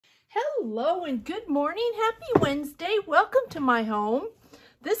Hello and good morning. Happy Wednesday. Welcome to my home.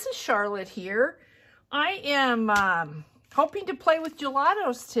 This is Charlotte here. I am hoping to play with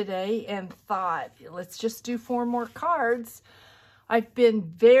gelatos today and thought, let's just do 4 more cards. I've been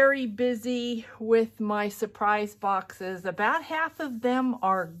very busy with my surprise boxes. About half of them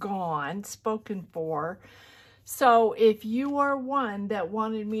are gone, spoken for. So if you are one that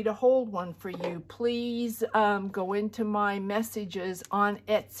wanted me to hold one for you, please go into my messages on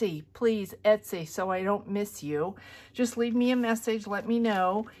Etsy. Please, Etsy, so I don't miss you. Just leave me a message, let me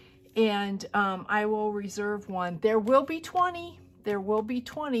know, and I will reserve one. There will be 20. There will be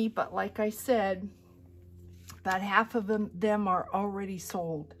 20, but like I said, about half of them are already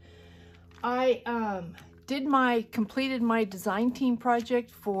sold. I completed my design team project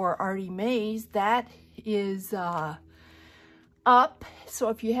for Artie Mays. That is up, so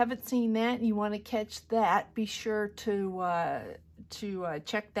if you haven't seen that and you want to catch that, be sure to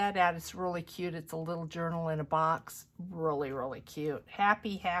check that out. It's really cute. It's a little journal in a box. Really cute.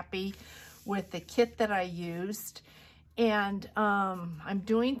 Happy with the kit that I used. And I'm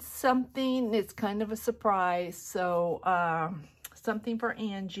doing something, it's kind of a surprise, so something for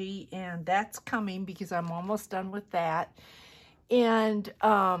Angie, and that's coming because I'm almost done with that. And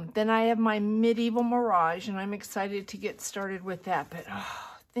then I have my Medieval Mirage, and I'm excited to get started with that. But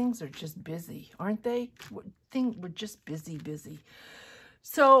things are just busy, aren't they? We're just busy.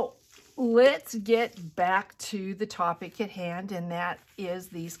 So let's get back to the topic at hand, and that is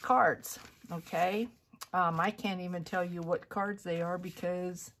these cards, okay? I can't even tell you what cards they are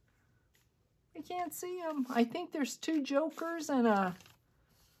because I can't see them. I think there's 2 jokers and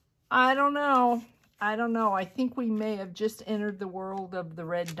I don't know. I think we may have just entered the world of the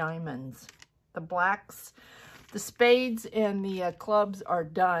red diamonds. The blacks, the spades, and the clubs are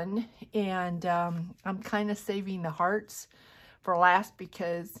done. And I'm kind of saving the hearts for last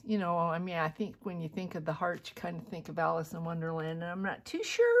because, you know, I mean, I think when you think of the hearts, you kind of think of Alice in Wonderland. And I'm not too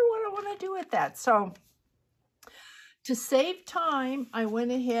sure what I want to do with that. So to save time, I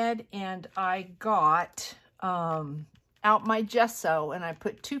went ahead and I got out my gesso, and I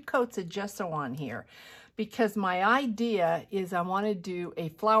put 2 coats of gesso on here because my idea is I want to do a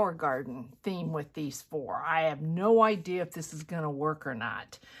flower garden theme with these 4. I have no idea if this is going to work or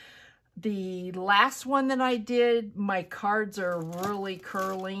not. The last one that I did, my cards are really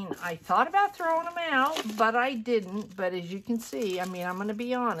curling. I thought about throwing them out, but I didn't. But as you can see, I mean, I'm going to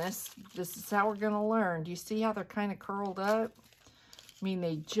be honest. This is how we're going to learn. Do you see how they're kind of curled up? I mean,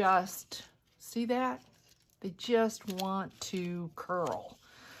 they just, see that? They just want to curl.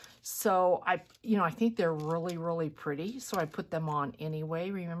 So I think they're really pretty. So I put them on anyway.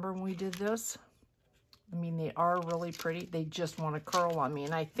 Remember when we did this? I mean, they are really pretty. They just want to curl on me.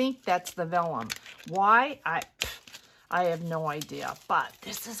 And I think that's the vellum. Why? I have no idea. But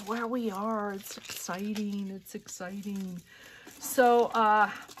this is where we are. It's exciting. It's exciting. So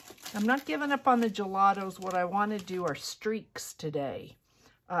I'm not giving up on the gelatos. What I want to do are streaks today.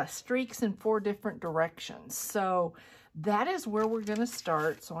 Streaks in 4 different directions. So that is where we're going to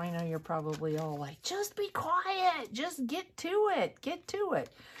start. So I know you're probably all like, just be quiet. Just get to it. Get to it.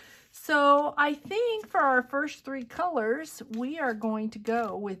 So I think for our first 3 colors, we are going to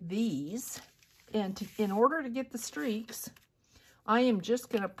go with these. And in order to get the streaks, I am just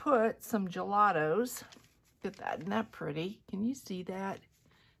going to put some gelatos. Look at that. Isn't that pretty? Can you see that?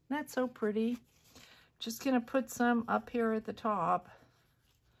 Isn't that so pretty? Just going to put some up here at the top.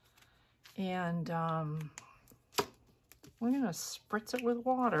 And we're going to spritz it with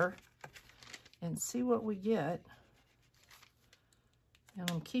water and see what we get. And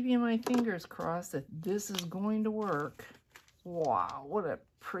I'm keeping my fingers crossed that this is going to work. Wow, what a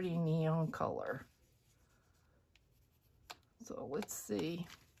pretty neon color. So let's see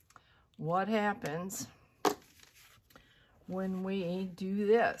what happens when we do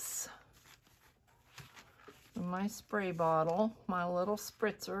this. My spray bottle, my little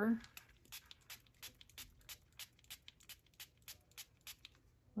spritzer.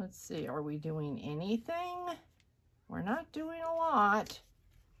 Let's see, are we doing anything? We're not doing a lot.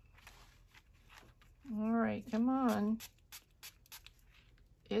 All right, come on.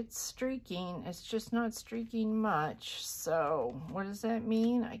 It's streaking. It's just not streaking much. So what does that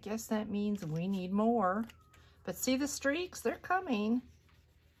mean? I guess that means we need more. But see the streaks? They're coming.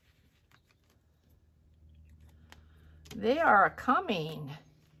 They are coming.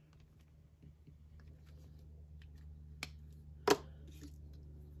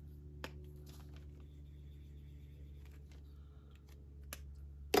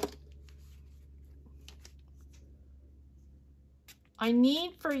 I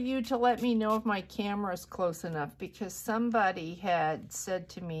need for you to let me know if my camera is close enough, because somebody had said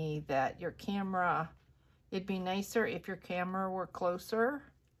to me that your camera, it'd be nicer if your camera were closer.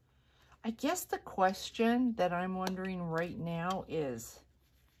 I guess the question that I'm wondering right now is,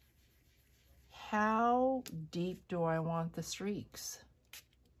 how deep do I want the streaks?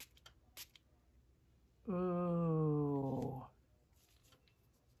 Ooh.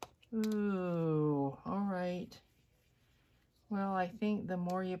 Ooh, all right. Well, I think the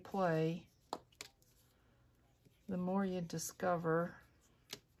more you play, the more you discover.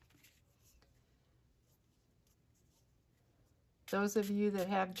 Those of you that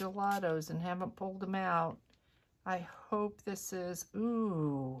have gelatos and haven't pulled them out, I hope this is,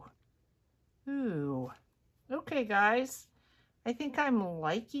 ooh, ooh. Okay, guys, I think I'm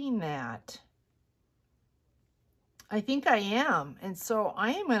liking that. I think I am. And so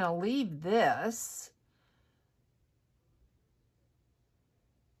I am going to leave this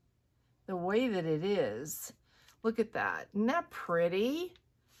the way that it is. Look at that. Isn't that pretty?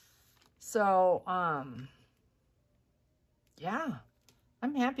 So, yeah,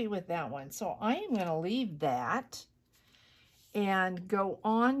 I'm happy with that one. So I am going to leave that and go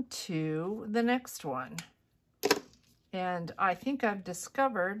on to the next one. And I think I've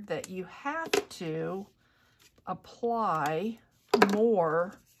discovered that you have to apply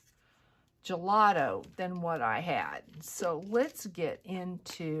more gelato than what I had. So let's get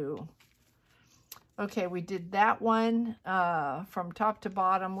into, okay, we did that one from top to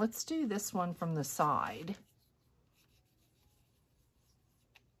bottom. Let's do this one from the side.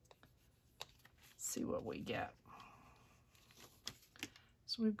 See what we get.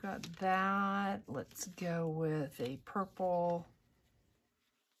 So we've got that. Let's go with a purple.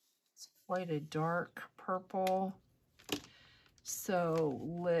 It's quite a dark purple. So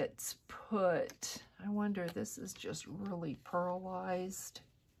let's put, I wonder, this is just really pearlized.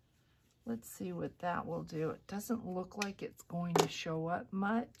 Let's see what that will do. It doesn't look like it's going to show up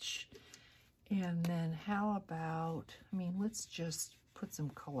much. And then how about, I mean, let's just put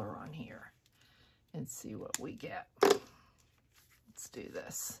some color on here and see what we get. Let's do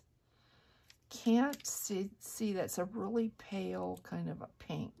this. Can't see that's a really pale kind of a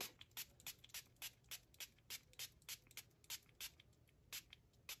pink.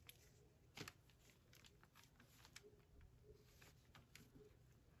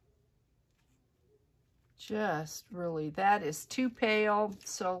 Just really, that is too pale.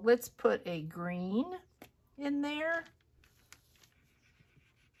 So let's put a green in there.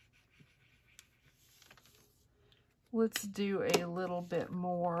 Let's do a little bit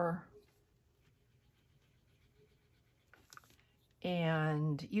more.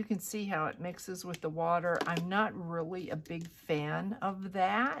 And you can see how it mixes with the water. I'm not really a big fan of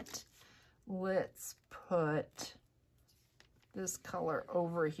that. Let's put this color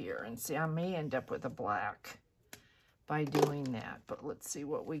over here and see, I may end up with a black by doing that, but let's see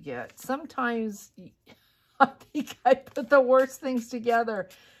what we get. Sometimes I think I put the worst things together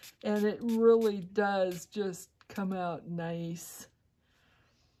and it really does just come out nice.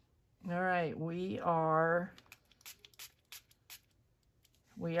 All right, we are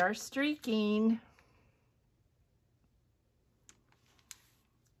streaking.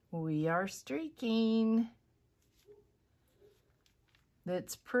 We are streaking.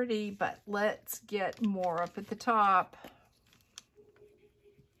 That's pretty, but let's get more up at the top.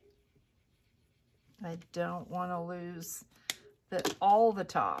 I don't want to lose all the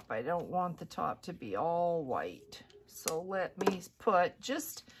top. I don't want the top to be all white. So let me put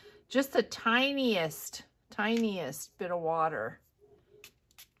just the tiniest bit of water.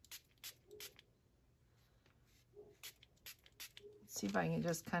 Let's see if I can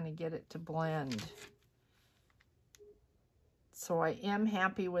just kind of get it to blend. So I am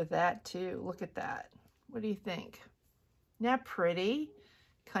happy with that too. Look at that. What do you think? Isn't that pretty?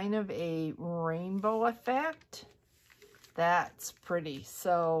 Kind of a rainbow effect. That's pretty.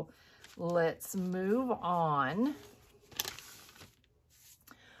 So let's move on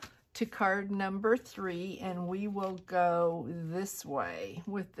to card number 3, and we will go this way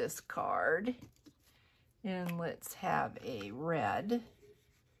with this card. And let's have a red.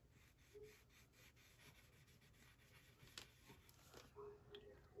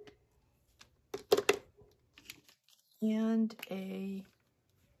 And a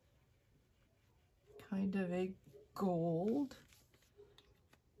kind of a gold.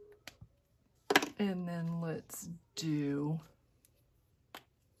 And then let's do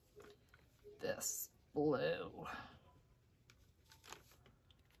this blue.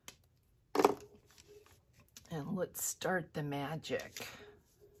 And let's start the magic.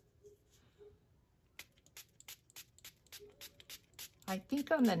 I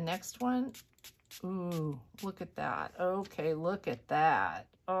think on the next one, ooh, look at that. Okay, look at that.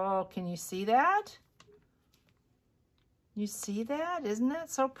 Oh, can you see that? You see that? Isn't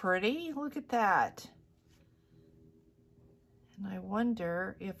that so pretty? Look at that. And I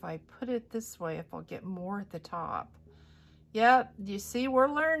wonder if I put it this way, if I'll get more at the top. Yep, you see, we're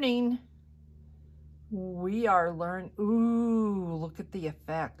learning. We are learning. Ooh, look at the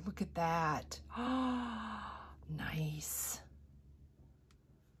effect. Look at that. Nice.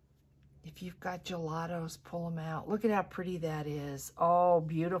 If you've got gelatos, pull them out. Look at how pretty that is. Oh,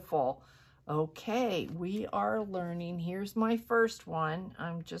 beautiful. Okay, we are learning. Here's my first one.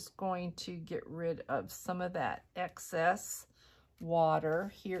 I'm just going to get rid of some of that excess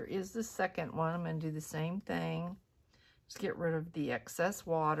water. Here is the second one. I'm going to do the same thing. Just get rid of the excess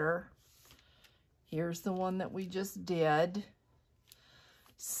water. Here's the one that we just did.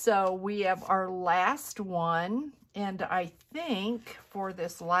 So we have our last one, and I think for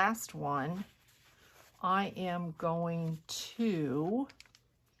this last one, I am going to,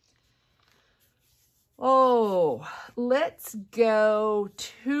 let's go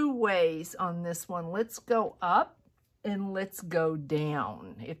two ways on this one. Let's go up and let's go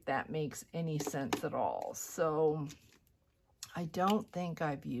down, if that makes any sense at all. So I don't think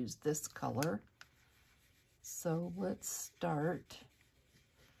I've used this color. So let's start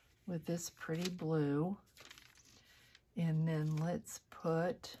with this pretty blue, and then let's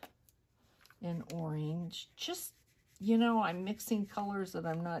put an orange. Just, you know, I'm mixing colors that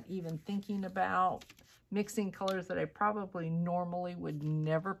I'm not even thinking about, mixing colors that I probably normally would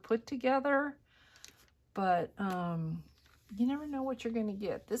never put together, but you never know what you're going to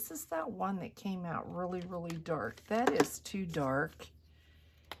get. This is that one that came out really, really dark. That is too dark.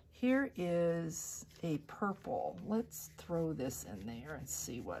 Here is a purple. Let's throw this in there and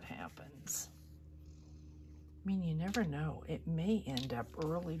see what happens. I mean, you never know. It may end up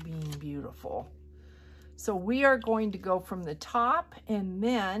really being beautiful. So we are going to go from the top, and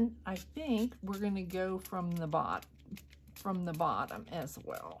then I think we're going to go from the bottom as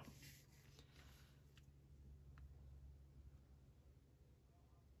well.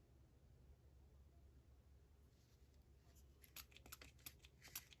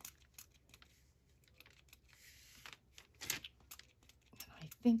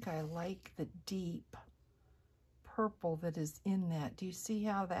 I think I like the deep purple that is in that. Do you see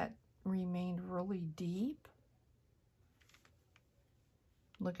how that remained really deep?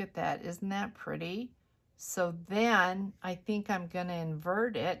 Look at that. Isn't that pretty? So then I think I'm going to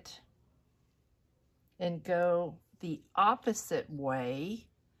invert it and go the opposite way.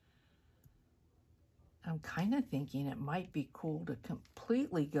 I'm kind of thinking it might be cool to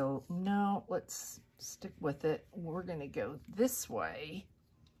completely go, no, let's stick with it. We're going to go this way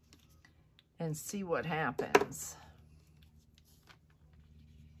and see what happens.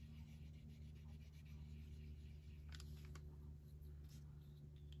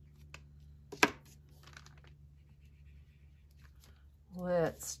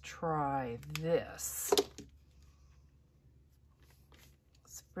 Let's try this.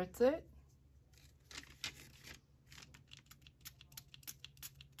 Spritz it.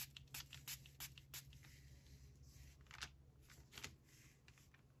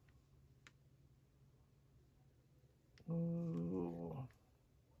 Ooh.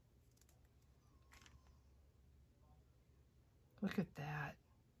 Look at that.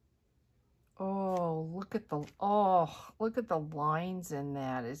 Oh, look at the lines in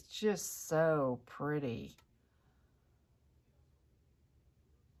that. It's just so pretty.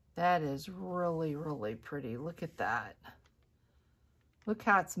 That is really, really pretty. Look at that. Look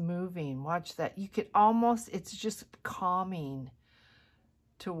how it's moving. Watch that. You could almost, it's just calming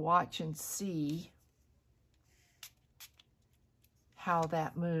to watch and see how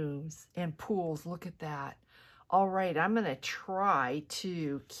that moves and pools. Look at that. All right, I'm going to try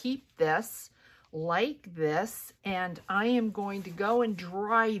to keep this like this, and I am going to go and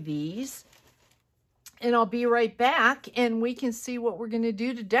dry these, and I'll be right back, and we can see what we're going to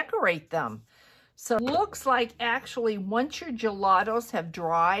do to decorate them. So it looks like actually once your gelatos have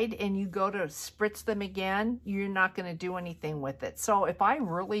dried and you go to spritz them again, you're not going to do anything with it. So if I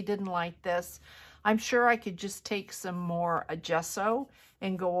really didn't like this, I'm sure I could just take some more gesso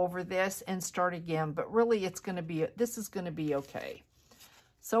and go over this and start again. But really, it's going to be, this is going to be okay.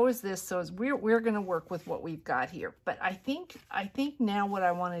 So is this. So is we're going to work with what we've got here. But I think now what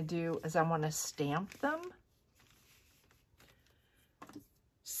I want to do is I want to stamp them.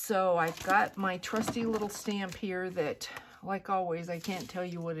 So I've got my trusty little stamp here that, like always, I can't tell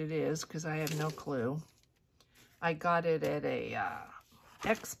you what it is because I have no clue. I got it at a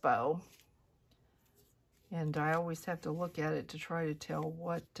expo. And I always have to look at it to try to tell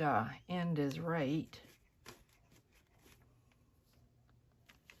what end is right.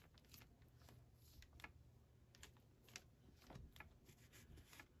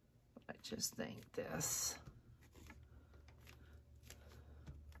 I just think this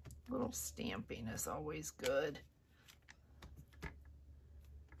little stamping is always good.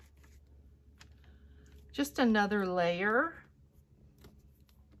 Just another layer.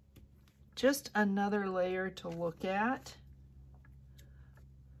 Just another layer to look at.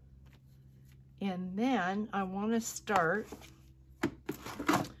 And then I want to start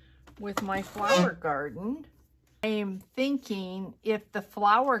with my flower garden. I am thinking if the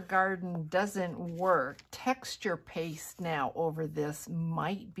flower garden doesn't work, texture paste now over this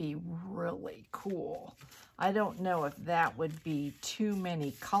might be really cool. I don't know if that would be too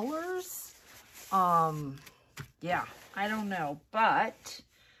many colors. Yeah, I don't know, but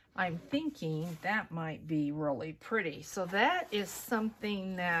I'm thinking that might be really pretty. So that is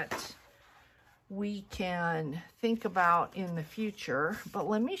something that we can think about in the future. But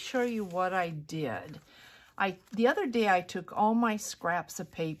let me show you what I did. The other day I took all my scraps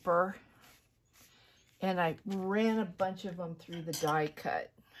of paper and I ran a bunch of them through the die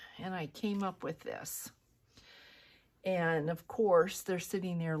cut, and I came up with this. And of course, they're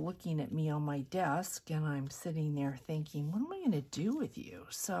sitting there looking at me on my desk, and I'm sitting there thinking, what am I going to do with you?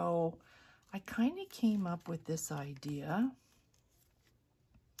 So I kind of came up with this idea,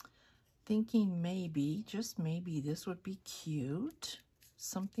 thinking maybe, just maybe, this would be cute,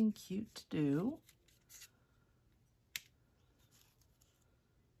 something cute to do.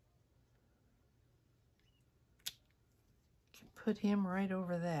 Put him right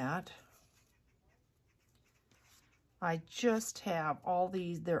over that. I just have all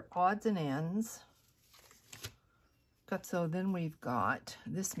these, they're odds and ends. So then we've got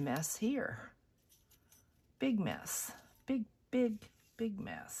this mess here. Big mess. Big, big, big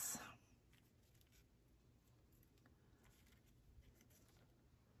mess.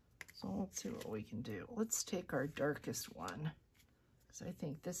 So let's see what we can do. Let's take our darkest one, because I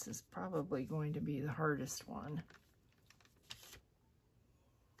think this is probably going to be the hardest one.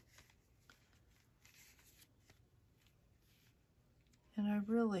 And I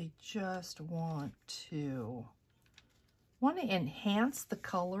really just want to enhance the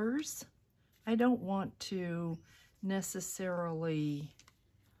colors. I don't want to necessarily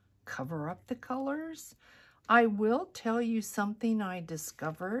cover up the colors. I will tell you something I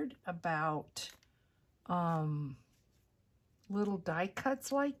discovered about little die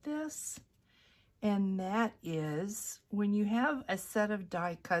cuts like this. And that is, when you have a set of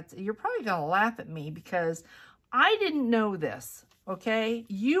die cuts, you're probably going to laugh at me because I didn't know this. Okay,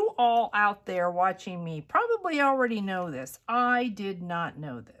 you all out there watching me probably already know this. I did not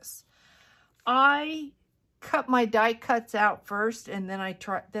know this. I cut my die cuts out first, and then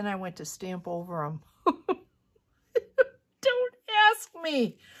I went to stamp over them. Don't ask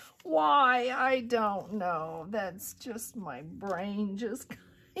me why. I don't know. That's just my brain just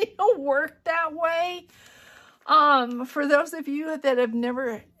worked that way. For those of you that have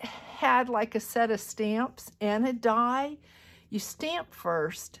never had like a set of stamps and a die, you stamp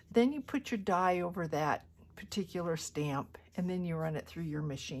first, then you put your die over that particular stamp, and then you run it through your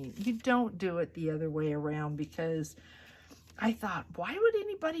machine. You don't do it the other way around, because I thought, why would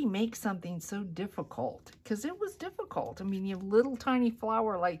anybody make something so difficult? Because it was difficult. I mean, you have a little tiny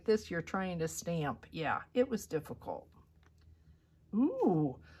flower like this you're trying to stamp. Yeah, it was difficult.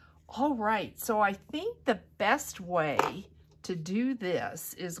 Ooh, all right. So I think the best way to do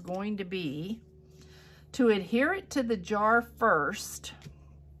this is going to be to adhere it to the jar first,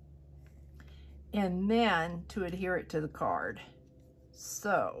 and then to adhere it to the card.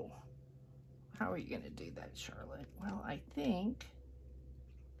 So, how are you going to do that, Charlotte? Well, I think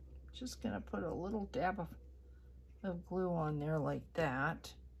I'm just going to put a little dab of glue on there like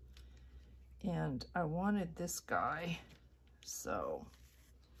that. And I wanted this guy, so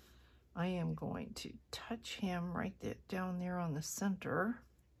I am going to touch him right there, down there on the center.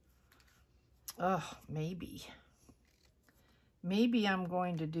 Oh, maybe I'm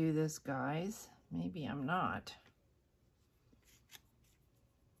going to do this, guys. Maybe I'm not.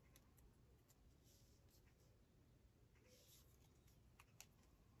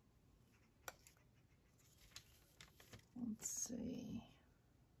 Let's see.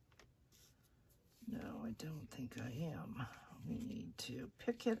 No, I don't think I am. We need to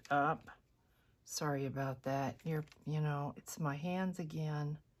pick it up. Sorry about that. You know, it's my hands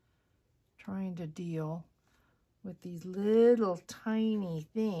again, trying to deal with these little tiny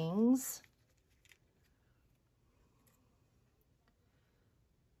things.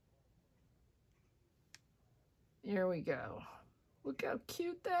 Here we go. Look how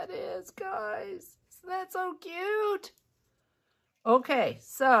cute that is, guys. Isn't that so cute? Okay,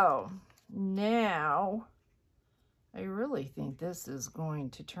 so now I really think this is going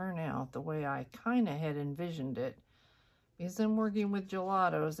to turn out the way I kind of had envisioned it, because I'm working with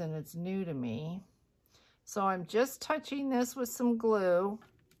gelatos and it's new to me. So I'm just touching this with some glue.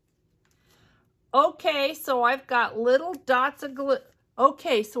 Okay, so I've got little dots of glue.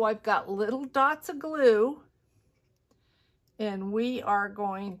 Okay, so I've got little dots of glue, and we are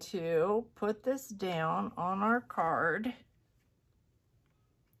going to put this down on our card.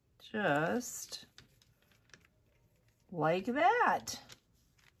 Just like that.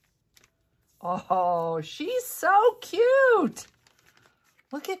 Oh, she's so cute.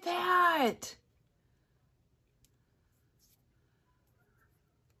 Look at that.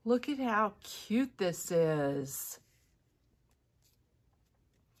 Look at how cute this is.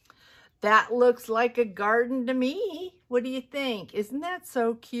 That looks like a garden to me. What do you think? Isn't that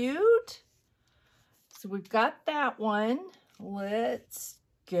so cute? So we've got that one. Let's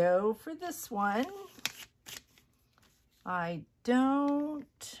go for this one. I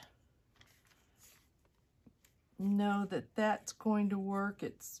don't know that that's going to work.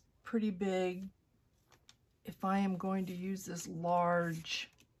 It's pretty big. If I am going to use this large,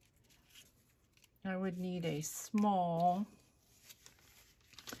 I would need a small,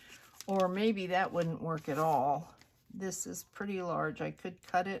 or maybe that wouldn't work at all. This is pretty large. I could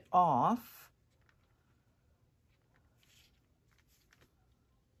cut it off.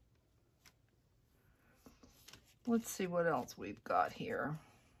 Let's see what else we've got here.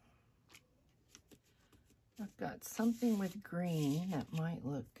 I've got something with green that might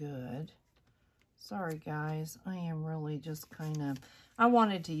look good. Sorry guys, I am really just kind of, I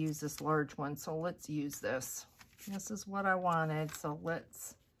wanted to use this large one, so let's use this. This is what I wanted, so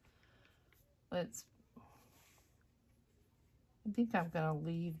let's, I think I'm gonna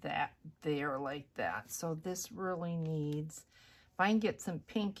leave that there like that. So this really needs, if I can get some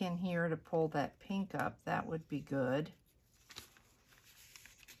pink in here to pull that pink up, that would be good.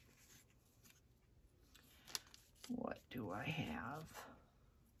 What do I have?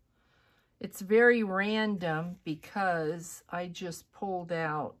 It's very random because I just pulled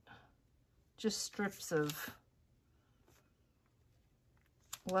out just strips of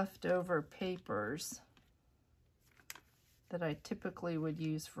leftover papers that I typically would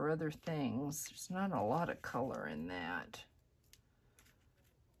use for other things. There's not a lot of color in that.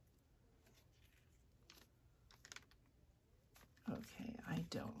 Okay, I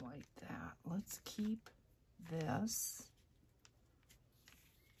don't like that. Let's keep this.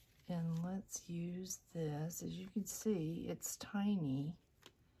 And let's use this. As you can see, it's tiny.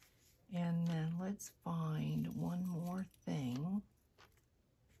 And then let's find one more thing.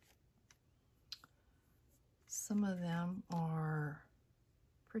 Some of them are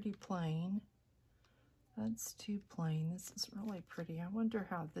pretty plain. That's too plain. This is really pretty. I wonder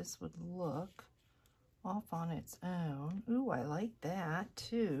how this would look off on its own. Ooh, I like that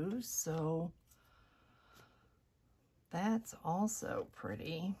too. So that's also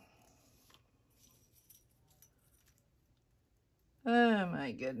pretty. Oh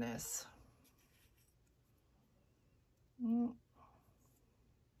my goodness.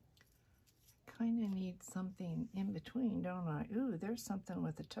 Kind of need something in between, don't I? Ooh, there's something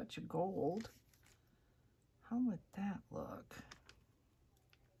with a touch of gold. How would that look?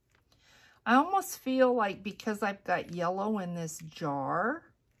 I almost feel like because I've got yellow in this jar,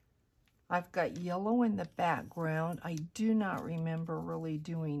 I've got yellow in the background. I do not remember really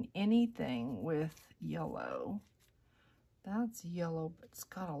doing anything with yellow. That's yellow, but it's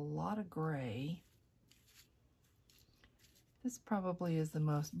got a lot of gray. This probably is the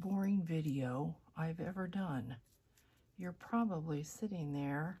most boring video I've ever done. You're probably sitting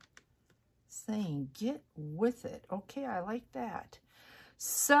there saying, get with it. Okay, I like that.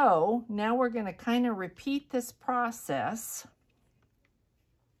 So now we're going to kind of repeat this process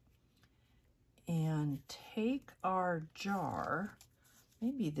and take our jar.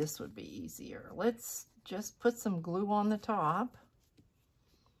 Maybe this would be easier. Let's just put some glue on the top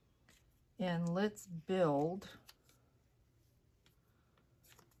and let's build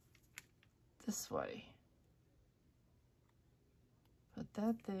this way. Put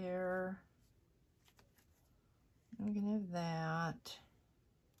that there. We're gonna have that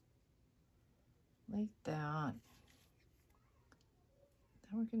like that.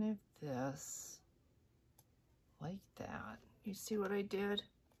 Then we're gonna have this like that. You see what I did?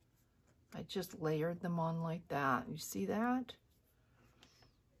 I just layered them on like that. You see that?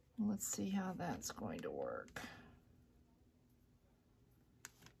 Let's see how that's going to work.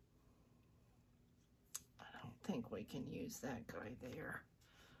 I don't think we can use that guy there.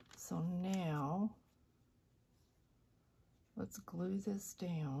 So now, let's glue this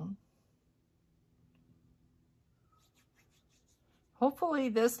down. Hopefully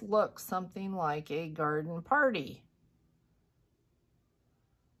this looks something like a garden party.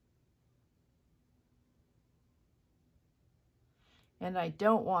 And I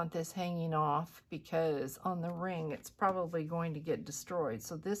don't want this hanging off because on the ring it's probably going to get destroyed.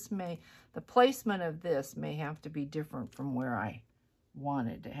 So this may, the placement of this may have to be different from where I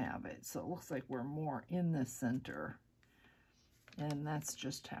wanted to have it. So it looks like we're more in the center. And that's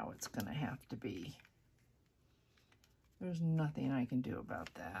just how it's going to have to be. There's nothing I can do about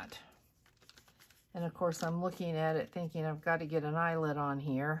that. And of course I'm looking at it thinking I've got to get an eyelet on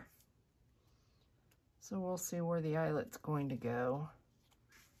here. So we'll see where the eyelet's going to go.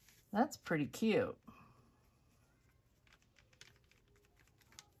 That's pretty cute.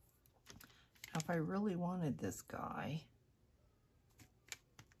 If I really wanted this guy,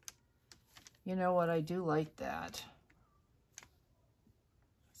 you know what, I do like that.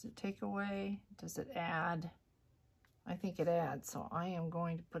 Does it take away? Does it add? I think it adds, so I am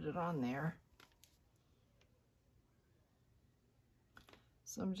going to put it on there.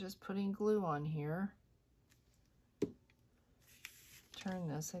 So I'm just putting glue on here. Turn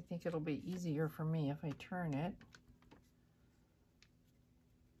this. I think it'll be easier for me if I turn it.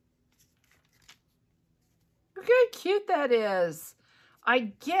 Look how cute that is.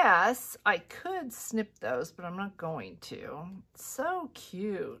 I guess I could snip those, but I'm not going to. So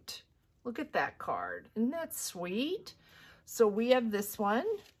cute. Look at that card. Isn't that sweet? So we have this one,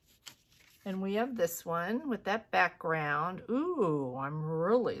 and we have this one with that background. Ooh, I'm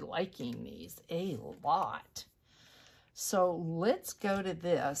really liking these a lot. So let's go to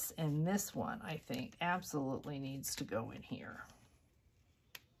this, and this one I think absolutely needs to go in here.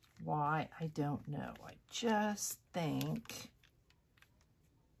 Why? I don't know. I just think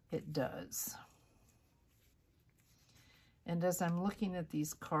it does. And as I'm looking at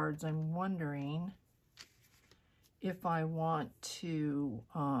these cards, I'm wondering if I want to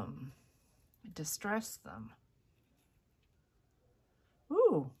distress them.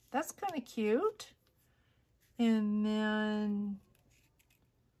 Ooh, that's kind of cute. And then,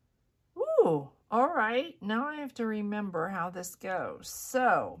 ooh, all right. Now I have to remember how this goes.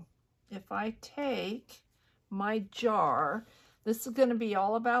 So if I take my jar, this is going to be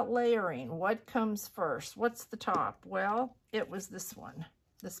all about layering. What comes first? What's the top? Well, it was this one,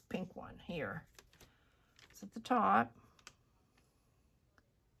 this pink one here. It's at the top,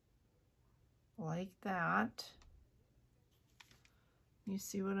 like that. You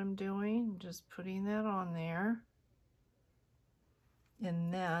see what I'm doing? Just putting that on there.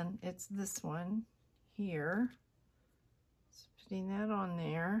 And then it's this one here. Just putting that on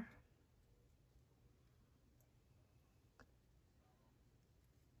there.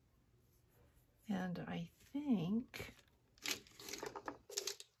 And I think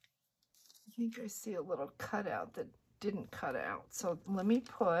I see a little cutout that didn't cut out. So let me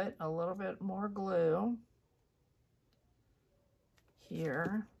put a little bit more glue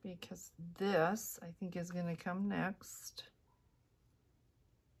here, because this I think is going to come next,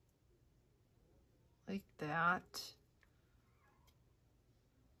 like that.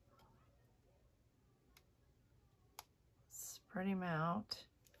 Spread him out,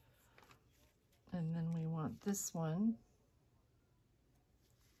 and then we want this one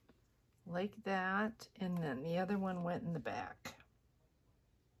like that, and then the other one went in the back.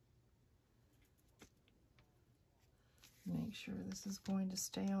 Make sure this is going to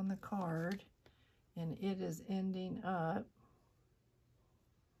stay on the card, and it is ending up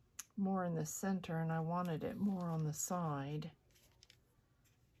more in the center, and I wanted it more on the side.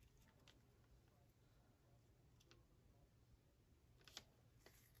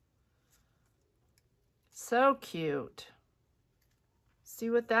 So cute. See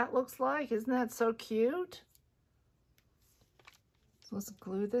what that looks like? Isn't that so cute? So let's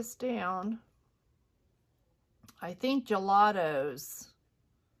glue this down. I think gelatos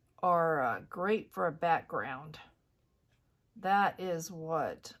are great for a background. That is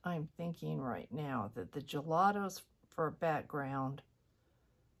what I'm thinking right now, that the gelatos for a background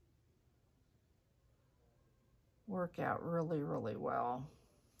work out really, really well.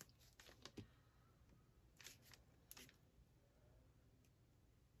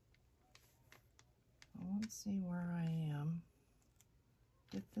 Let's see where I am.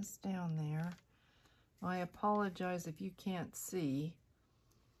 Get this down there. I apologize if you can't see.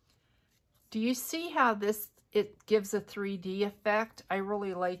 Do you see how this it gives a 3D effect. I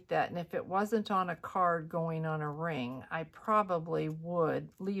really like that. And if it wasn't on a card going on a ring, I probably would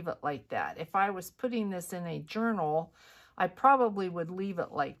leave it like that. If I was putting this in a journal, I probably would leave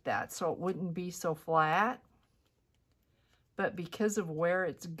it like that so it wouldn't be so flat. But because of where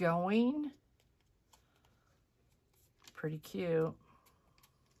it's going, pretty cute.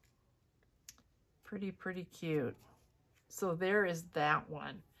 Pretty cute. So there is that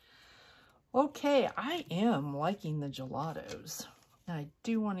one. Okay, I am liking the gelatos. I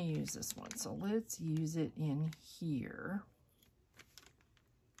do want to use this one, so let's use it in here.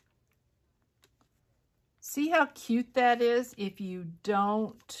 See how cute that is if you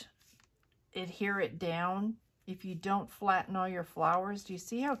don't adhere it down, if you don't flatten all your flowers. Do you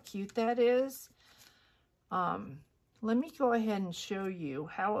see how cute that is? Let me go ahead and show you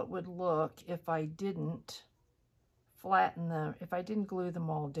how it would look if I didn't flatten them, if I didn't glue them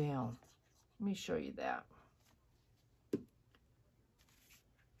all down. Let me show you that.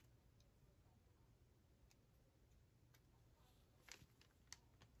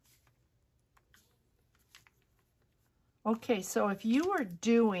 Okay, so if you were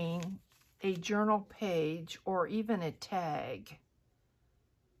doing a journal page or even a tag,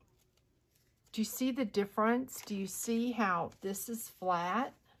 do you see the difference? Do you see how this is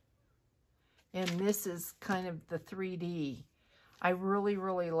flat and this is kind of the 3D? I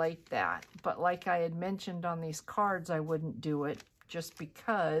really like that. But like I had mentioned on these cards, I wouldn't do it just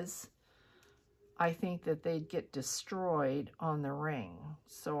because I think that they'd get destroyed on the ring.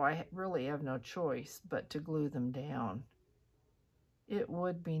 So I really have no choice but to glue them down. It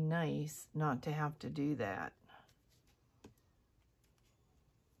would be nice not to have to do that.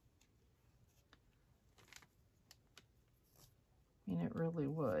 I mean, it really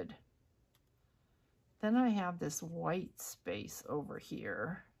would. Then I have this white space over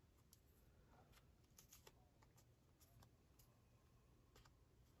here.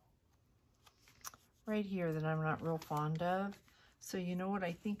 Right here that I'm not real fond of. So you know what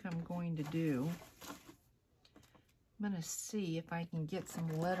I think I'm going to do? I'm going to see if I can get some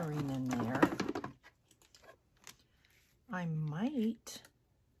lettering in there. I might.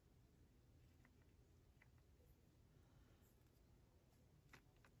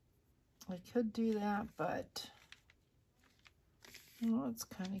 I could do that, but oh, it's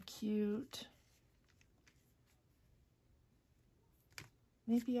kind of cute.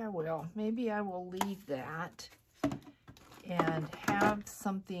 Maybe I will. Maybe I will leave that and have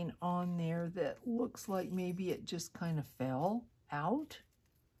something on there that looks like maybe it just kind of fell out.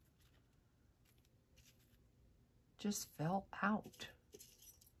 Just fell out.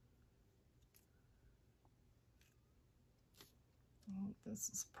 Oh, this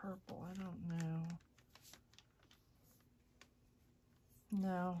is purple. I don't know.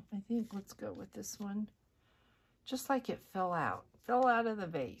 No, I think let's go with this one. Just like it fell out. Fell out of the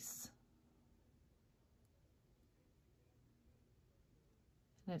vase.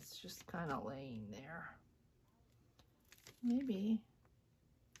 And it's just kind of laying there. Maybe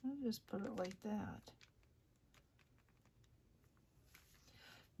I'll just put it like that.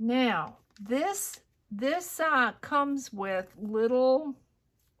 Now, this comes with little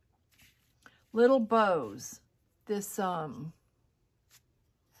bows. This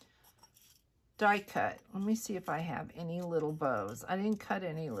die cut. Let me see if I have any little bows. I didn't cut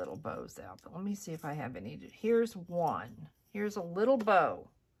any little bows out, but let me see if I have any. Here's one. Here's a little bow.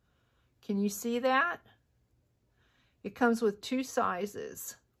 Can you see that? It comes with 2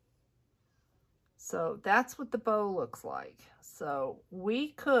 sizes. So that's what the bow looks like. So we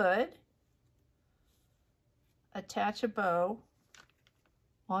could attach a bow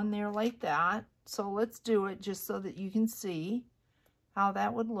on there like that. So let's do it just so that you can see how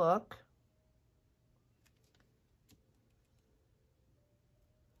that would look.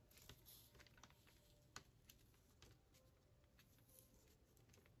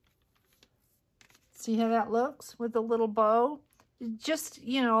 See how that looks with a little bow? Just,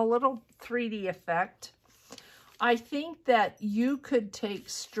 you know, a little 3D effect. I think that you could take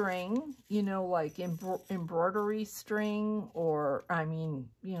string, you know, like embroidery string, or, I mean,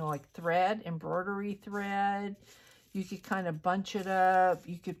 you know, like thread, embroidery thread. You could kind of bunch it up.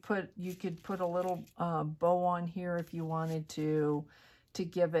 You could put a little bow on here if you wanted to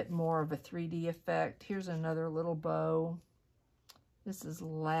give it more of a 3D effect. Here's another little bow. This is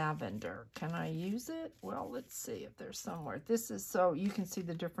lavender. Can I use it? Well, let's see if there's somewhere. This is, so you can see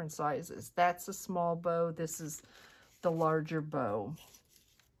the different sizes. That's a small bow. This is the larger bow.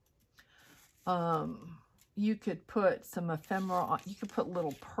 You could put some ephemera on. You could put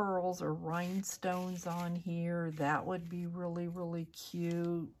little pearls or rhinestones on here. That would be really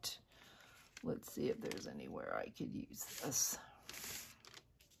cute. Let's see if there's anywhere I could use this.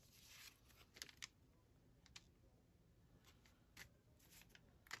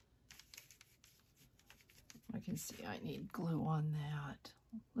 I can see I need glue on that.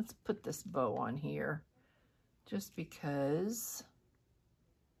 Let's put this bow on here just because.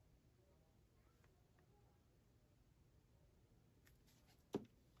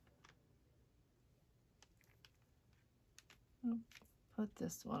 I'll put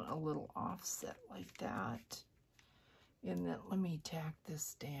this one a little offset like that. And then let me tack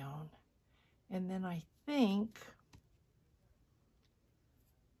this down. And then I think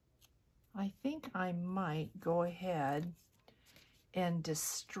I might go ahead and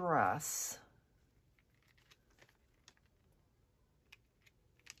distress.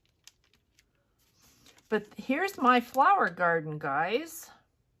 But here's my flower garden, guys.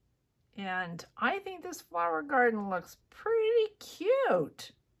 And I think this flower garden looks pretty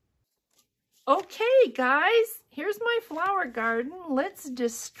cute. Okay, guys, here's my flower garden. Let's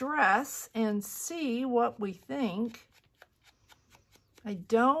distress and see what we think. I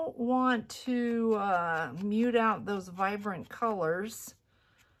don't want to mute out those vibrant colors,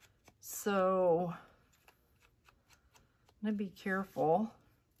 so I'm gonna be careful.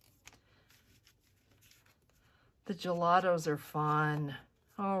 The gelatos are fun.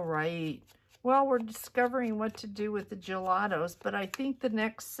 All right. Well, we're discovering what to do with the gelatos, but I think the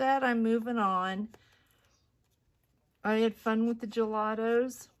next set I'm moving on. I had fun with the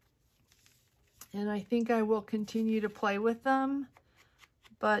gelatos, and I think I will continue to play with them,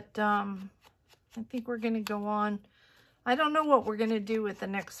 but I think we're going to go on. I don't know what we're going to do with the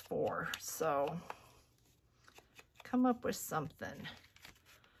next 4, so come up with something.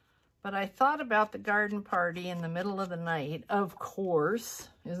 But I thought about the garden party in the middle of the night, of course.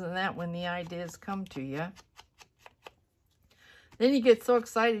 Isn't that when the ideas come to you? Then you get so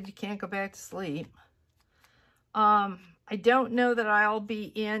excited you can't go back to sleep. I don't know that I'll be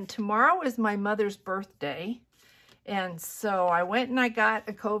in. Tomorrow is my mother's birthday. And so I went and I got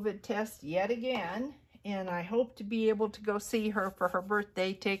a COVID test yet again. And I hope to be able to go see her for her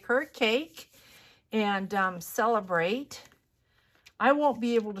birthday, take her a cake, and celebrate. I won't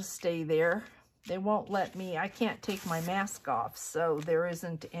be able to stay there. They won't let me. I can't take my mask off, so there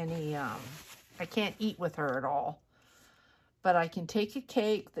isn't any, I can't eat with her at all. But I can take a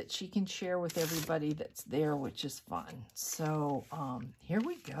cake that she can share with everybody that's there, which is fun. So here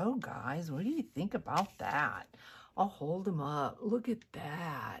we go, guys. What do you think about that? I'll hold them up. Look at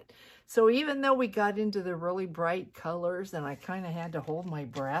that. So even though we got into the really bright colors and I kind of had to hold my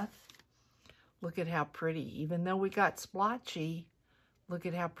breath, look at how pretty. Even though we got splotchy, look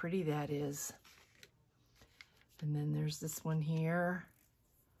at how pretty that is. And then there's this one here.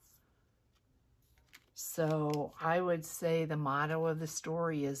 So I would say the motto of the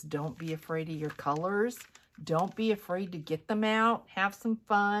story is don't be afraid of your colors. Don't be afraid to get them out. Have some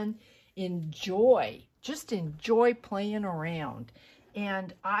fun. Enjoy. Just enjoy playing around.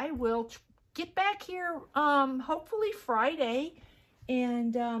 And I will get back here hopefully Friday.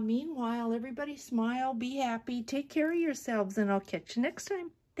 And meanwhile, everybody smile, be happy, take care of yourselves, and I'll catch you next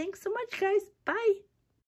time. Thanks so much, guys. Bye.